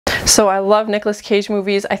So I love Nicolas Cage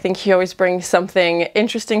movies. I think he always brings something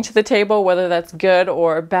interesting to the table, whether that's good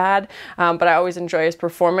or bad, but I always enjoy his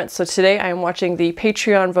performance. So today I am watching the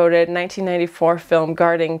Patreon voted 1994 film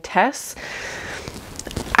Guarding Tess.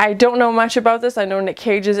 I don't know much about this. I know Nick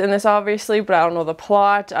Cage is in this obviously, but I don't know the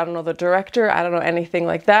plot, I don't know the director, I don't know anything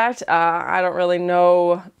like that. I don't really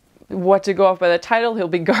know what to go off by the title. He'll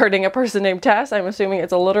be guarding a person named Tess. I'm assuming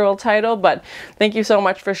it's a literal title, but thank you so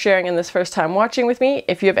much for sharing in this first time watching with me.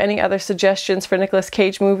 If you have any other suggestions for Nicolas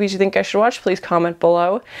Cage movies you think I should watch, please comment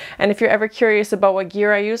below. And if you're ever curious about what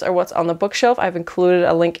gear I use or what's on the bookshelf, I've included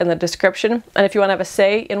a link in the description. And if you want to have a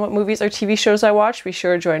say in what movies or TV shows I watch, be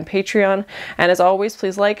sure to join Patreon. And as always,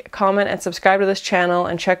 please like, comment, and subscribe to this channel,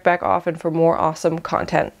 and check back often for more awesome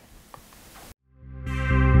content.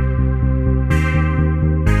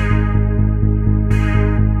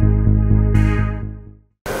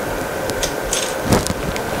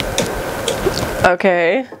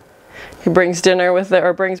 Okay, he brings dinner with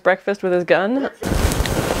or brings breakfast with his gun.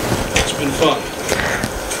 It's been fun.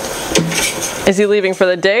 Is he leaving for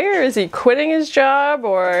the day, or is he quitting his job,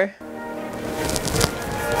 or?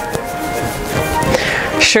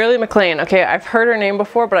 Shirley MacLaine. Okay, I've heard her name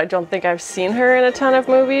before, but I don't think I've seen her in a ton of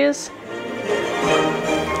movies.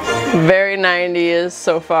 Very 90s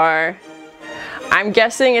so far. I'm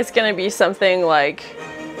guessing it's gonna be something like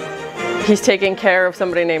he's taking care of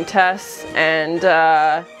somebody named Tess, and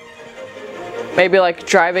maybe like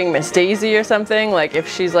driving Miss Daisy or something, like if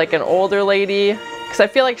she's like an older lady, because I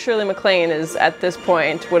feel like Shirley MacLaine is at this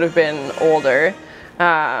point would have been older,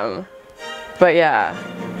 but yeah,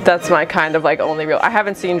 that's my kind of like only real. I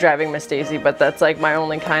haven't seen Driving Miss Daisy, but that's like my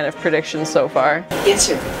only kind of prediction so far. Yes,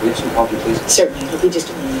 sir. Can we have some coffee, please? Certainly. It'll be just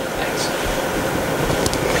a moment. Thanks.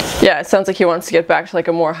 Yeah, it sounds like he wants to get back to like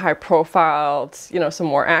a more high profile, you know, some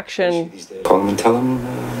more action. Call him and tell him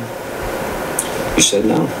you said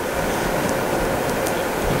no.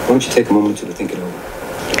 Why don't you take a moment to think it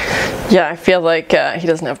over? Yeah, I feel like he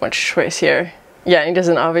doesn't have much choice here. Yeah, he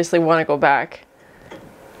doesn't obviously want to go back.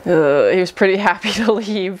 He was pretty happy to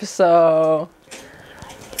leave, so...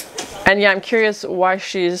 And yeah, I'm curious why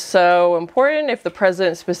she's so important, if the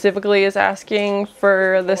president specifically is asking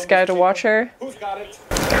for this guy to watch her. Who's got it?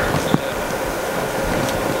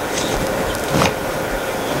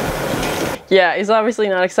 Yeah, he's obviously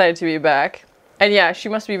not excited to be back. And yeah, she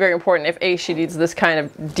must be very important if A, she needs this kind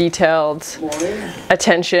of detailed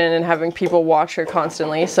attention and having people watch her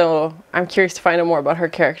constantly. So I'm curious to find out more about her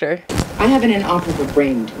character. I have an inoperable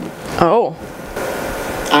brain tumor. Oh.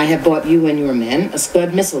 I have bought you and your men a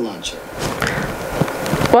Scud missile launcher.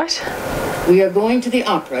 What? We are going to the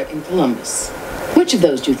opera in Columbus. Which of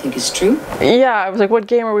those do you think is true? Yeah, I was like, what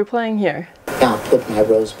game are we playing here? I'll put my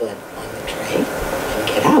rosebud on the tray and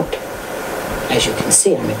get out. As you can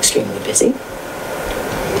see, I'm extremely busy.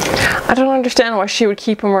 I don't understand why she would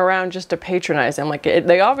keep him around just to patronize him. Like,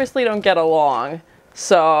 they obviously don't get along,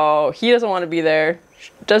 so he doesn't want to be there.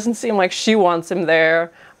 Doesn't seem like she wants him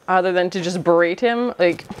there, other than to just berate him.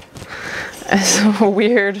 Like, it's a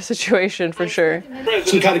weird situation for sure.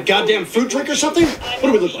 Some kind of goddamn fruit drink or something? What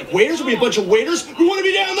do we look like, waiters? Are we a bunch of waiters? We want to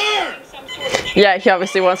be down there! Yeah, he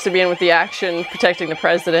obviously wants to be in with the action, protecting the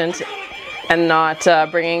president, and not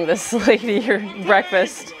bringing this lady her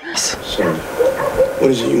breakfast. Sir, what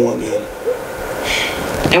is it you want, man?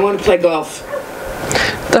 I want to play golf.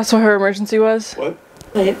 That's what her emergency was? What?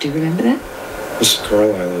 Do you remember that? This is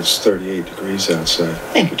Carlisle. It's 38 degrees outside.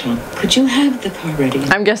 Thank you, Tom. Could you have the car ready?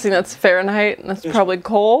 I'm guessing that's Fahrenheit, and that's probably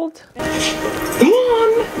cold. Come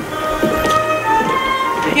on!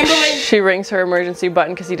 Kimberly! She rings her emergency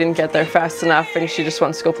button because he didn't get there fast enough, and she just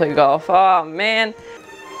wants to go play golf. Oh, man.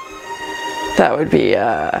 That would be,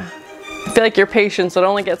 I feel like your patience would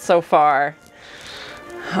only get so far.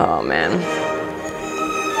 Oh, man.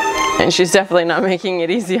 And she's definitely not making it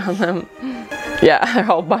easy on them. Yeah,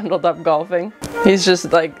 they're all bundled up golfing. He's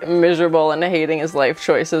just like miserable and hating his life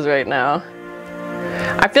choices right now.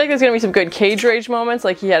 I feel like there's gonna be some good Cage rage moments.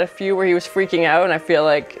 Like he had a few where he was freaking out, and I feel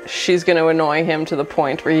like she's gonna annoy him to the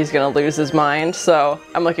point where he's gonna lose his mind. So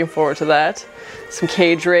I'm looking forward to that. Some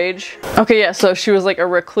Cage rage. Okay, yeah, so she was like a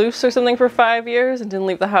recluse or something for 5 years and didn't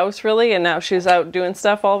leave the house really, and now she's out doing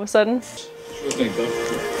stuff all of a sudden.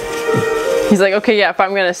 He's like, okay, yeah, if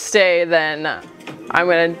I'm gonna stay, then I'm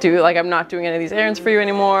gonna do, like, I'm not doing any of these errands for you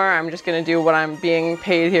anymore. I'm just gonna do what I'm being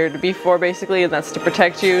paid here to be for, basically, and that's to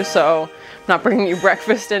protect you, so I'm not bringing you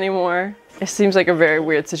breakfast anymore. It seems like a very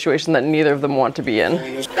weird situation that neither of them want to be in.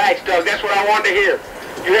 Thanks, Doug. That's what I wanted to hear.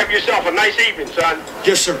 You have yourself a nice evening, son.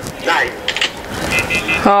 Yes, sir. Night.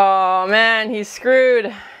 Oh, man, he's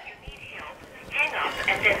screwed.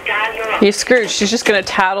 He's screwed. She's just gonna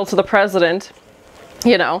tattle to the president.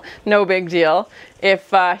 you know, no big deal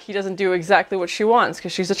if he doesn't do exactly what she wants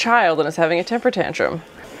because she's a child and is having a temper tantrum.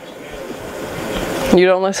 You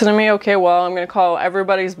don't listen to me? Okay, well, I'm going to call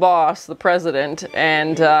everybody's boss, the president,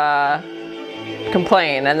 and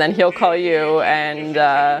complain, and then he'll call you, and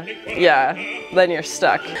yeah, then you're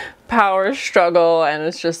stuck. Power struggle, and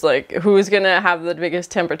it's just like, who's going to have the biggest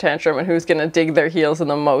temper tantrum and who's going to dig their heels in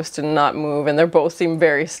the most and not move, and they both seem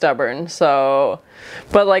very stubborn, so...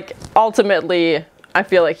 But, like, ultimately, I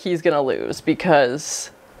feel like he's going to lose,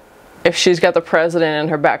 because if she's got the president in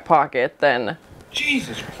her back pocket, then...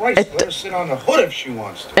 Jesus Christ, let her sit on the hood if she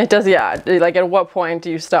wants to. It does, yeah. Like, at what point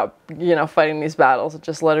do you stop, you know, fighting these battles and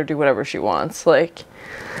just let her do whatever she wants? Like,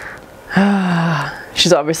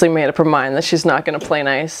 she's obviously made up her mind that she's not going to play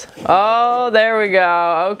nice. Oh, there we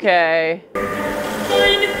go. Okay.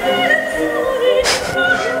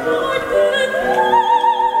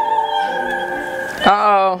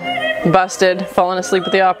 Uh-oh. Busted. Falling asleep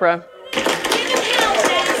at the opera.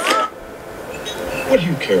 What do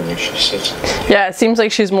you care what she says? Yeah, it seems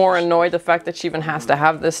like she's more annoyed the fact that she even has to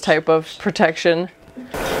have this type of protection.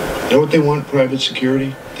 You know what they want, private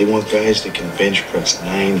security? They want guys that can bench press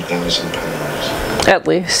 9,000 pounds. At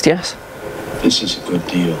least, yes. This is a good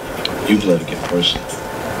deal. You've let it get personal.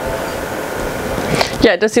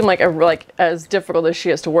 Yeah, it does seem like, as difficult as she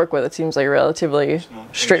has to work with, it seems like relatively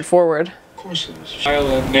straightforward. Of course it is.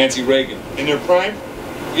 Carlisle and Nancy Reagan. In their prime?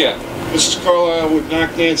 Yeah. Mrs. Carlisle would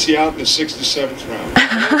knock Nancy out in the 6th to 7th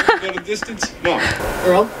round. Go to distance? No.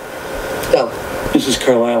 Earl, go. Mrs.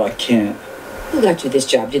 Carlisle, I can't. Who got you this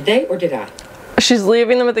job? Did they or did I? She's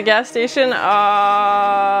leaving them at the gas station.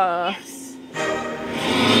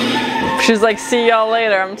 She's like, see y'all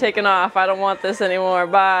later. I'm taking off. I don't want this anymore.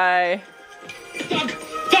 Bye.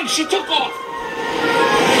 Doug, she took off.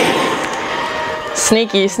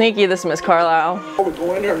 Sneaky, sneaky, this Miss Carlisle. We'll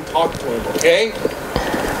go in there and talk to him, okay?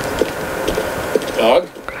 Doug?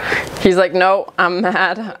 He's like, no, I'm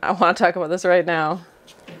mad. I want to talk about this right now.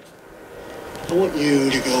 I want you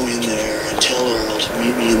to go in there and tell Earl to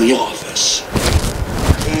meet me in the office.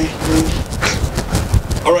 Okay?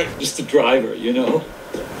 All right, just the driver, you know.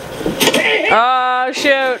 Oh,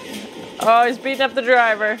 shoot. Oh, he's beating up the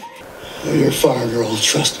driver. Oh, you're fired, Earl.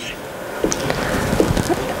 Trust me.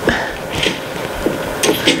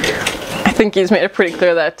 I think he's made it pretty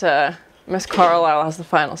clear that Miss Carlisle has the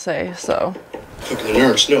final say, so... Look at the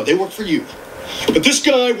nurse. No, they work for you. But this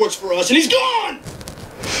guy works for us, and he's gone!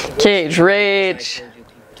 Cage, rage. I told you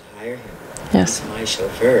people to hire him. Yes. He's my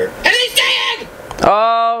chauffeur. And he's dead!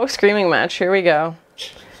 Oh, screaming match. Here we go.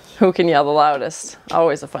 Who can yell the loudest?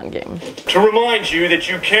 Always a fun game. To remind you that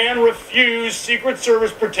you can refuse Secret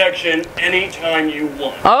Service protection anytime you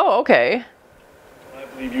want. Oh, okay. I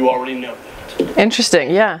believe you already know that. Interesting,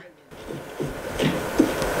 yeah.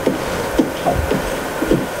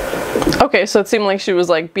 Okay, so it seemed like she was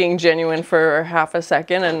like being genuine for half a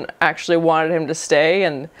second and actually wanted him to stay,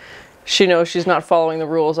 and she knows she's not following the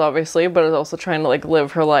rules obviously, but is also trying to like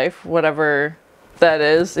live her life, whatever that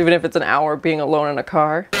is, even if it's an hour being alone in a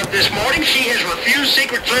car. This morning she has refused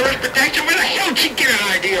Secret Service protection. Where the hell did she get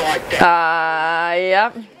an idea like that?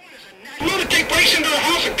 Yep. Lunatic breaks into the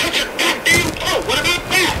house and cuts her goddamn throat. What about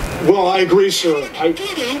that? Well, I agree, sir. You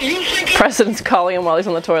think President's calling him while he's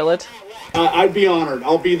on the toilet. I'd be honored.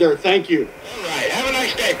 I'll be there. Thank you. All right, have a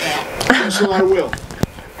nice day, pal. So I will.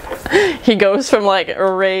 He goes from like a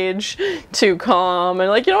rage to calm and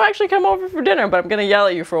like, you know, actually come over for dinner, but I'm gonna yell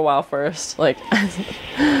at you for a while first. Like,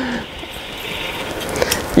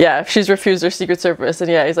 yeah, if she's refused her Secret Service, and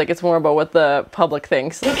yeah, he's like, it's more about what the public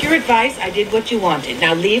thinks. Took your advice. I did what you wanted.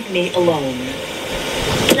 Now leave me alone.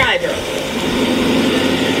 Driver.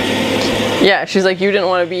 Yeah, she's like, you didn't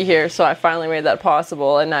want to be here, so I finally made that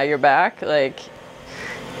possible, and now you're back. Like,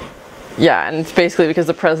 yeah, and it's basically because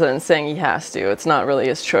the president's saying he has to. It's not really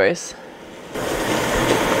his choice.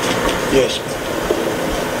 Yes.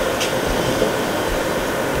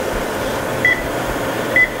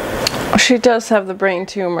 She does have the brain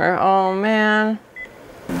tumor. Oh, man.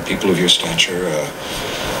 People of your stature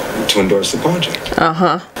to endorse the project.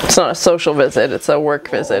 Uh-huh. It's not a social visit, it's a work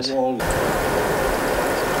visit.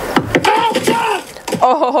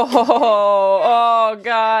 Oh,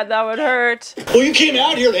 God, that would hurt. Well, you came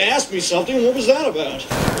out here to ask me something. What was that about?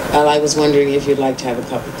 Well, I was wondering if you'd like to have a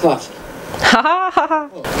cup of coffee.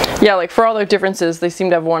 Yeah, like for all their differences, they seem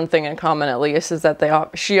to have one thing in common at least, is that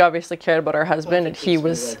she obviously cared about her husband, and he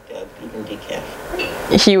was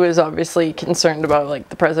obviously concerned about like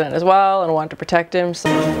the president as well and wanted to protect him. So.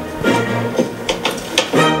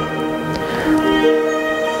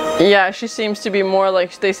 Yeah, she seems to be more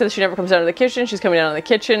like, they said she never comes out of the kitchen. She's coming out of the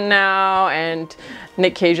kitchen now, and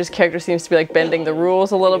Nick Cage's character seems to be like bending the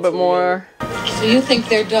rules a little bit more. So you think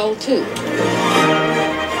they're dull too?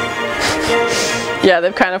 Yeah,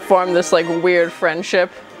 they've kind of formed this like weird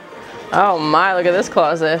friendship. Oh my, look at this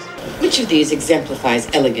closet. Which of these exemplifies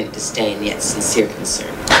elegant disdain yet sincere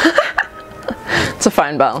concern? It's a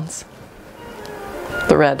fine balance.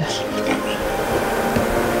 The red.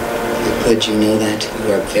 You're good, you know that.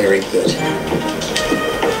 You are very good.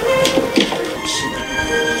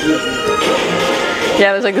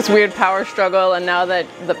 Yeah, there's like this weird power struggle, and now that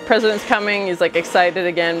the president's coming, he's like excited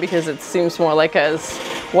again because it seems more like as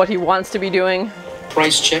what he wants to be doing.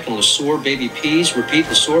 Price check and LeSueur baby peas. Repeat,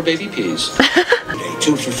 LeSueur baby peas. Today,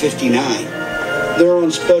 2 for $59. They're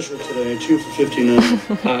on special today, 2 for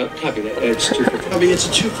 $59. Copy that. It's 2 for I mean, it's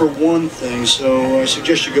a 2 for 1 thing, so I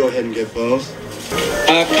suggest you go ahead and get both.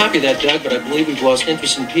 Copy that, Doug, but I believe we've lost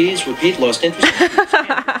interest in peas. Repeat, lost interest in peas.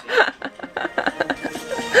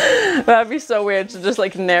 That'd be so weird to just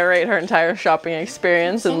like narrate her entire shopping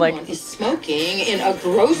experience and like Someone is smoking in a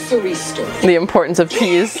grocery store. the importance of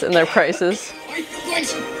peas and their prices. Are you going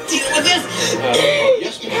to deal with this?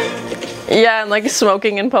 Yes, ma'am. Yeah, and like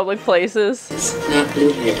smoking in public places. It's not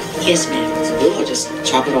blue here. Yes, ma'am. It's blue. I'll just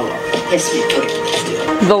chop it all off. Yes, ma'am. Okay, let's do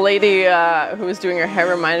it. The lady who was doing her hair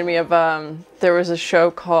reminded me of there was a show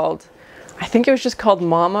called, I think it was just called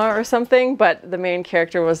Mama or something, but the main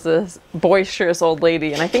character was this boisterous old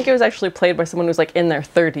lady, and I think it was actually played by someone who's like in their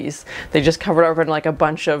 30s. They just covered over in like a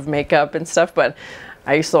bunch of makeup and stuff, but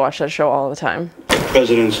I used to watch that show all the time. The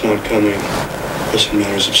president's not coming. This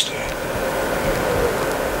matters of state.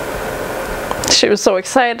 She was so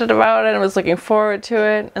excited about it and was looking forward to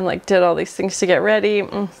it and like did all these things to get ready.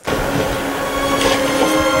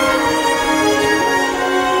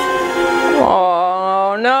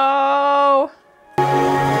 Oh no! I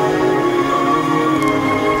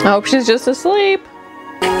hope she's just asleep.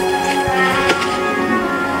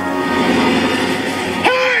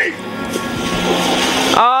 Hey!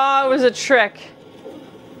 Oh, it was a trick.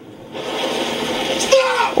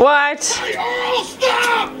 Stop! What? Hey, Earl,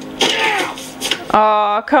 stop! Yeah!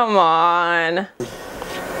 Oh, come on.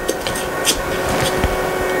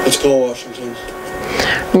 Let's call Washington.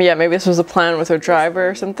 Yeah, maybe this was a plan with her driver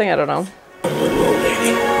or something. I don't know. Little old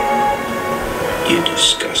lady. You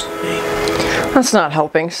disgust me. That's not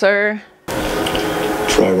helping, sir.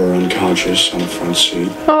 Driver unconscious on the front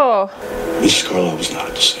seat. Oh, Mrs. Carlisle was not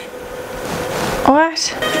at the scene. what?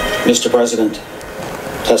 Mr. President,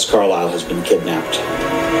 Tess Carlisle has been kidnapped.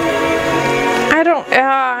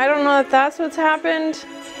 I don't know if that's what's happened.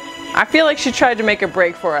 I feel like she tried to make a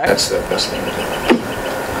break for it. That's the best thing to do.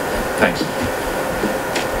 Thanks.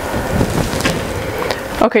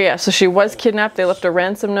 Okay, yeah, so she was kidnapped. They left a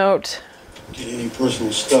ransom note. Get any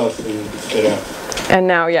personal stuff and get out. And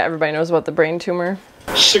now, yeah, everybody knows about the brain tumor.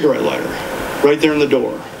 Cigarette lighter. Right there in the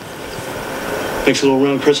door. Makes a little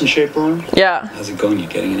round crescent-shaped burn. Yeah. How's it going? You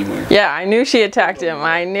getting anywhere? Yeah, I knew she attacked him.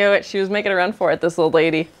 I knew it. She was making a run for it, this little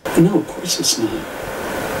lady. No, of course it's not.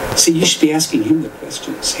 See, you should be asking him the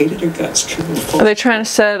questions. Hated her guts, true or false. Are they trying to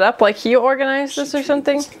set it up like he organized this or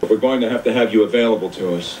something? We're going to have you available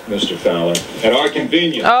to us, Mr. Fowler, at our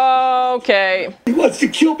convenience. Oh, okay. He wants to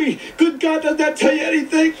kill me. Good God, does that tell you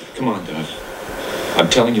anything? Come on, Doug. I'm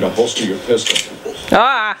telling you to holster your pistol.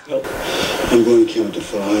 Ah! I'm going to count to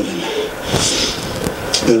 5 and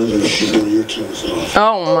then I'm going to shoot one of your toes off.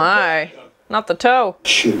 Oh my. Not the toe.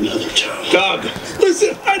 Shoot another toe. Doug,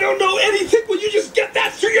 listen, I don't know anything. Will you just get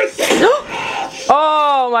that through your thing?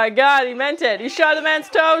 Oh my God, he meant it. He shot the man's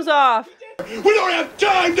toes off. We don't have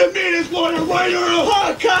time to meet his lawyer, right, Earl?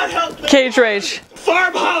 Oh, God help me. Cage rage.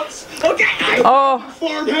 Farmhouse. Okay. Oh.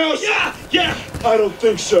 Farmhouse. Yeah. I don't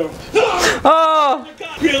think so. Oh.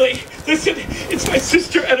 Really? Listen, it's my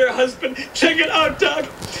sister and her husband. Check it out, Doug.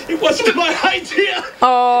 It wasn't my idea.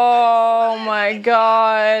 Oh my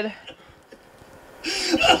God.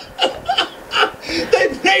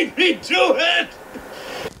 They made me do it.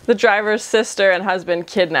 The driver's sister and husband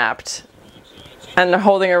kidnapped. And they're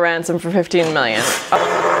holding a ransom for $15 million.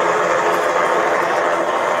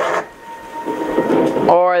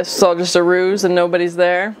 Or it's all just a ruse and nobody's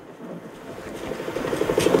there.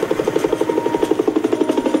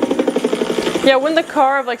 Yeah, wouldn't the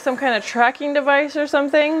car have like some kind of tracking device or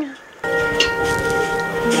something?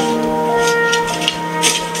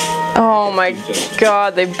 Oh my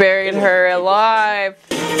God, they buried her alive.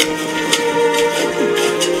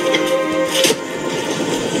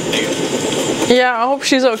 Yeah, I hope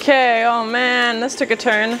she's okay. Oh man, this took a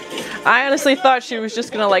turn. I honestly thought she was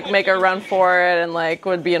just gonna like make a run for it and like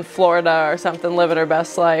would be in Florida or something, living her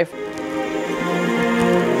best life.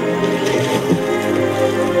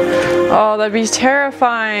 Oh, that'd be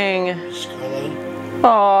terrifying. Carlisle.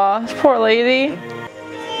 Aw, poor lady.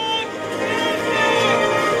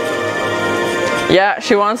 Yeah,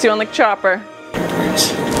 she wants you on the chopper.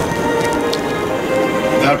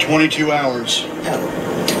 About 22 hours.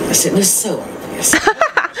 Oh, Thomas, it was so obvious.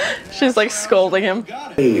 She's like scolding him.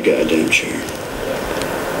 In the goddamn chair.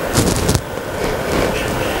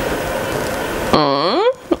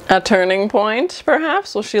 A turning point,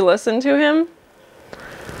 perhaps? Will she listen to him?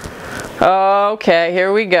 Okay,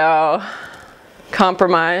 here we go.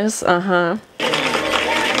 Compromise,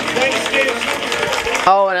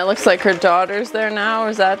 Oh, and it looks like her daughter's there now.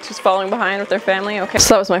 Is that just following behind with their family? Okay.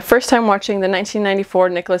 So that was my first time watching the 1994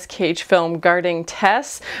 Nicolas Cage film Guarding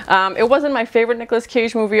Tess. It wasn't my favorite Nicolas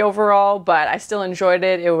Cage movie overall, but I still enjoyed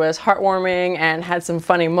it. It was heartwarming and had some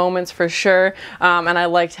funny moments for sure. And I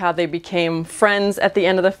liked how they became friends at the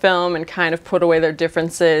end of the film and kind of put away their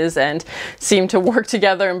differences and seemed to work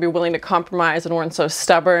together and be willing to compromise and weren't so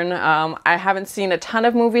stubborn. I haven't seen a ton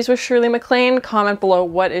of movies with Shirley MacLaine. Comment below,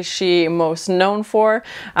 what is she most known for?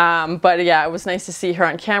 But yeah, it was nice to see her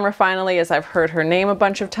on camera finally, as I've heard her name a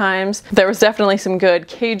bunch of times. There was definitely some good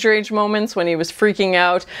Cage rage moments when he was freaking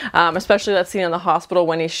out, especially that scene in the hospital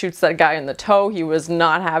when he shoots that guy in the toe. He was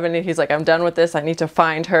not having it. He's like, I'm done with this. I need to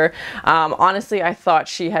find her. Honestly, I thought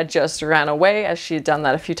she had just ran away, as she had done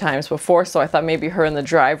that a few times before, so I thought maybe her and the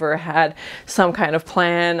driver had some kind of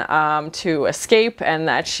plan to escape and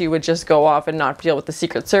that she would just go off and not deal with the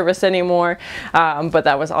Secret Service anymore. But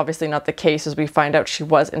that was obviously not the case, as we find out she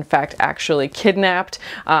was in fact actually kidnapped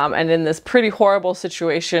and in this pretty horrible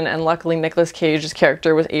situation, and luckily Nicolas Cage's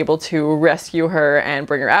character was able to rescue her and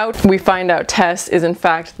bring her out. We find out Tess is in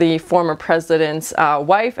fact the former president's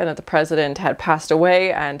wife, and that the president had passed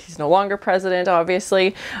away and he's no longer president,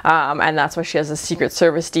 obviously, and that's why she has a Secret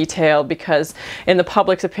Service detail, because in the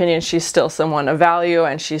public's opinion she's still someone of value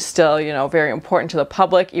and she's still, you know, very important to the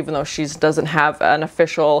public, even though she doesn't have an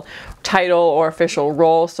official title or official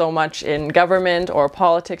role so much in government or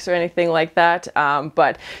politics or anything like that,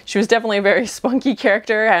 but she was definitely a very spunky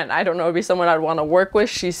character, and I don't know, it'd be someone I'd want to work with.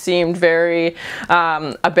 She seemed very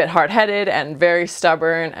a bit hard-headed and very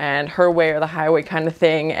stubborn, and her way or the highway kind of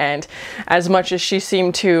thing, and as much as she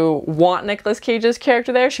seemed to want Nicolas Cage's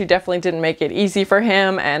character there, she definitely didn't make it easy for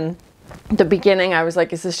him. And the beginning I was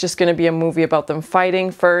like, is this just going to be a movie about them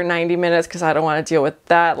fighting for 90 minutes, because I don't want to deal with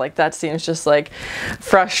that. Like, that seems just like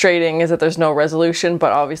frustrating, is that there's no resolution,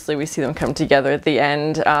 but obviously we see them come together at the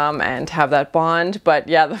end and have that bond. But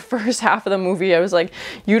yeah, the first half of the movie I was like,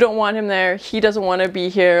 you don't want him there, he doesn't want to be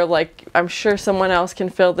here, like I'm sure someone else can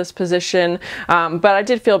fill this position. But I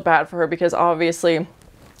did feel bad for her, because obviously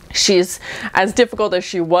she's, as difficult as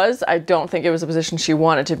she was, I don't think it was a position she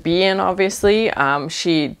wanted to be in, obviously.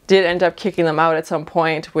 She did end up kicking them out at some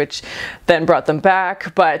point, which then brought them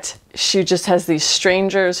back, but she just has these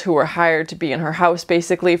strangers who were hired to be in her house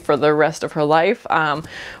basically for the rest of her life,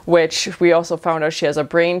 which we also found out she has a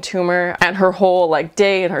brain tumor, and her whole like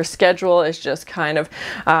day and her schedule is just kind of,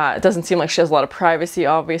 it doesn't seem like she has a lot of privacy,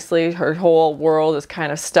 obviously. Her whole world is kind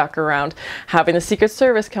of stuck around having the Secret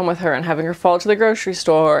Service come with her and having her follow to the grocery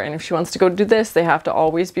store, and if she wants to go do this, they have to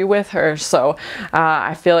always be with her. So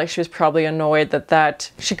I feel like she was probably annoyed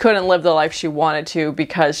that she couldn't live the life she wanted to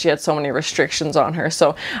because she had so many restrictions on her.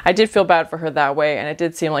 So I did feel bad for her that way, and it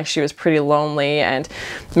did seem like she was pretty lonely, and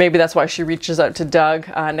maybe that's why she reaches out to Doug,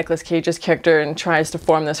 Nicolas Cage's character, and tries to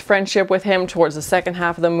form this friendship with him towards the second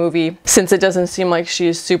half of the movie, since it doesn't seem like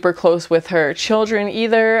she's super close with her children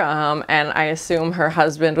either, and I assume her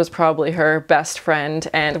husband was probably her best friend,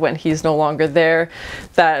 and when he's no longer there,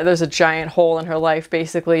 that there's a giant hole in her life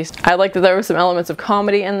basically. I like that there were some elements of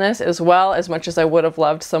comedy in this as well, as much as I would have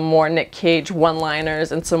loved some more Nick Cage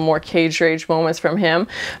one-liners and some more Cage rage moments from him.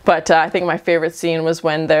 But I think my favorite scene was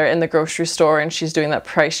when they're in the grocery store and she's doing that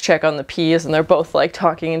price check on the peas, and they're both like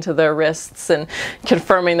talking into their wrists and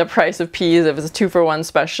confirming the price of peas. It was a 2-for-1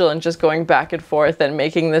 special, and just going back and forth and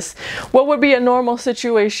making this, what would be a normal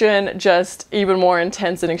situation, just even more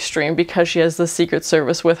intense and extreme, because she has the Secret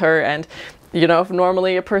Service with her. And you know, if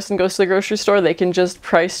normally a person goes to the grocery store, they can just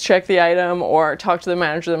price check the item or talk to the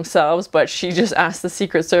manager themselves, but she just asked the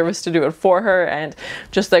Secret Service to do it for her, and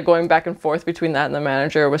just that going back and forth between that and the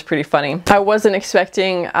manager was pretty funny. I wasn't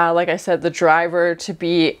expecting, like I said, the driver to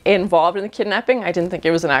be involved in the kidnapping. I didn't think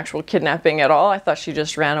it was an actual kidnapping at all. I thought she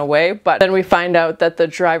just ran away, but then we find out that the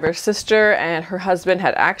driver's sister and her husband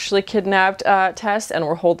had actually kidnapped Tess and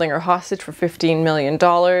were holding her hostage for $15 million,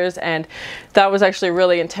 and that was actually a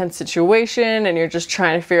really intense situation, and you're just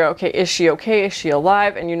trying to figure out, okay, is she okay? Is she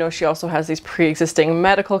alive? And you know she also has these pre-existing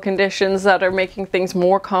medical conditions that are making things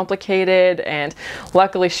more complicated, and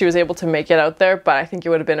luckily she was able to make it out there, but I think it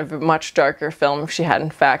would have been a much darker film if she had in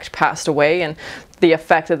fact passed away, and the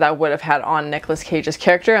effect that that would have had on Nicolas Cage's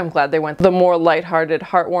character. I'm glad they went the more lighthearted,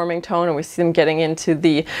 heartwarming tone, and we see them getting into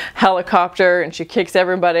the helicopter, and she kicks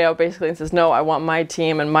everybody out basically and says, no, I want my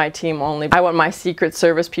team and my team only. I want my Secret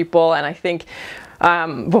Service people. And I think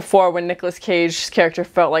before, when Nicolas Cage's character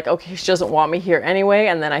felt like, okay, she doesn't want me here anyway,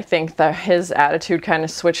 and then I think that his attitude kind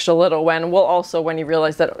of switched a little when, well, also when he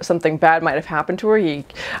realized that something bad might have happened to her.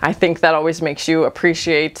 I think that always makes you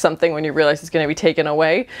appreciate something when you realize it's going to be taken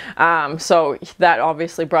away. So that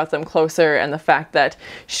obviously brought them closer, and the fact that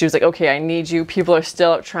she was like, okay, I need you. People are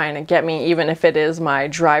still out trying to get me, even if it is my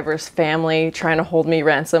driver's family trying to hold me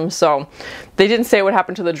ransom. So they didn't say what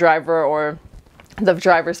happened to the driver or the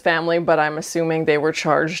driver's family, but I'm assuming they were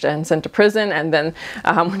charged and sent to prison. And then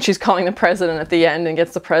when she's calling the president at the end and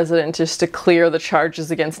gets the president just to clear the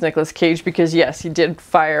charges against Nicolas Cage, because yes, he did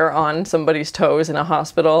fire on somebody's toes in a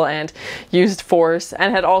hospital and used force,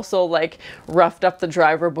 and had also like roughed up the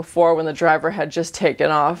driver before when the driver had just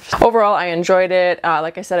taken off. Overall, I enjoyed it.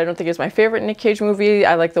 Like I said, I don't think it's my favorite Nick Cage movie.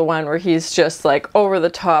 I like the one where he's just like over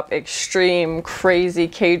the top, extreme, crazy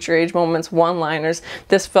Cage rage moments, one-liners.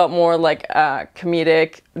 This felt more like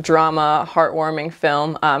comedic drama, heartwarming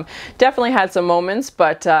film. Definitely had some moments,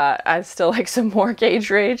 but I still like some more Cage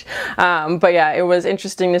rage. But yeah, it was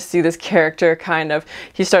interesting to see this character kind of,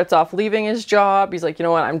 he starts off leaving his job. He's like, you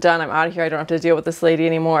know what, I'm done, I'm out of here, I don't have to deal with this lady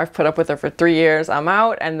anymore, I've put up with her for 3 years, I'm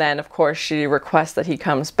out. And then of course she requests that he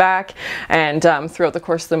comes back, and throughout the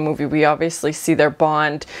course of the movie we obviously see their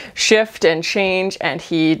bond shift and change, and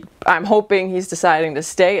I'm hoping he's deciding to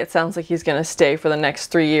stay. It sounds like he's going to stay for the next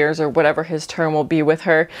 3 years or whatever his term will be with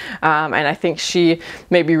her. And I think she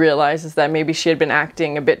maybe realizes that maybe she had been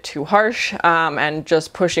acting a bit too harsh and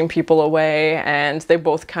just pushing people away, and they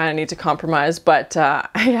both kind of need to compromise. But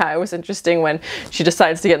yeah, it was interesting when she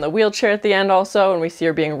decides to get in the wheelchair at the end also, and we see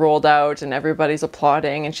her being rolled out and everybody's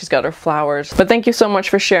applauding and she's got her flowers. But thank you so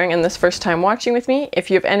much for sharing in this first time watching with me.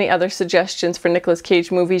 If you have any other suggestions for Nicolas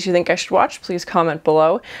Cage movies you think I should watch, please comment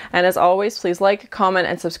below. And as always, please like, comment,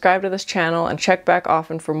 and subscribe to this channel, and check back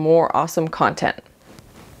often for more awesome content.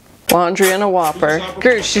 Laundry and a Whopper.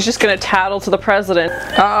 Gertrude, she's just gonna tattle to the president.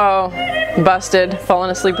 Uh-oh. Busted.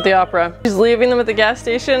 Falling asleep at the opera. She's leaving them at the gas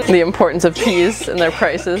station. The importance of peas and their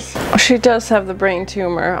prices. Oh, she does have the brain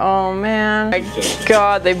tumor. Oh man. My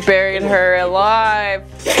god, they buried her alive.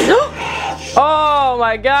 Oh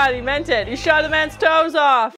my god, he meant it. He shot the man's toes off.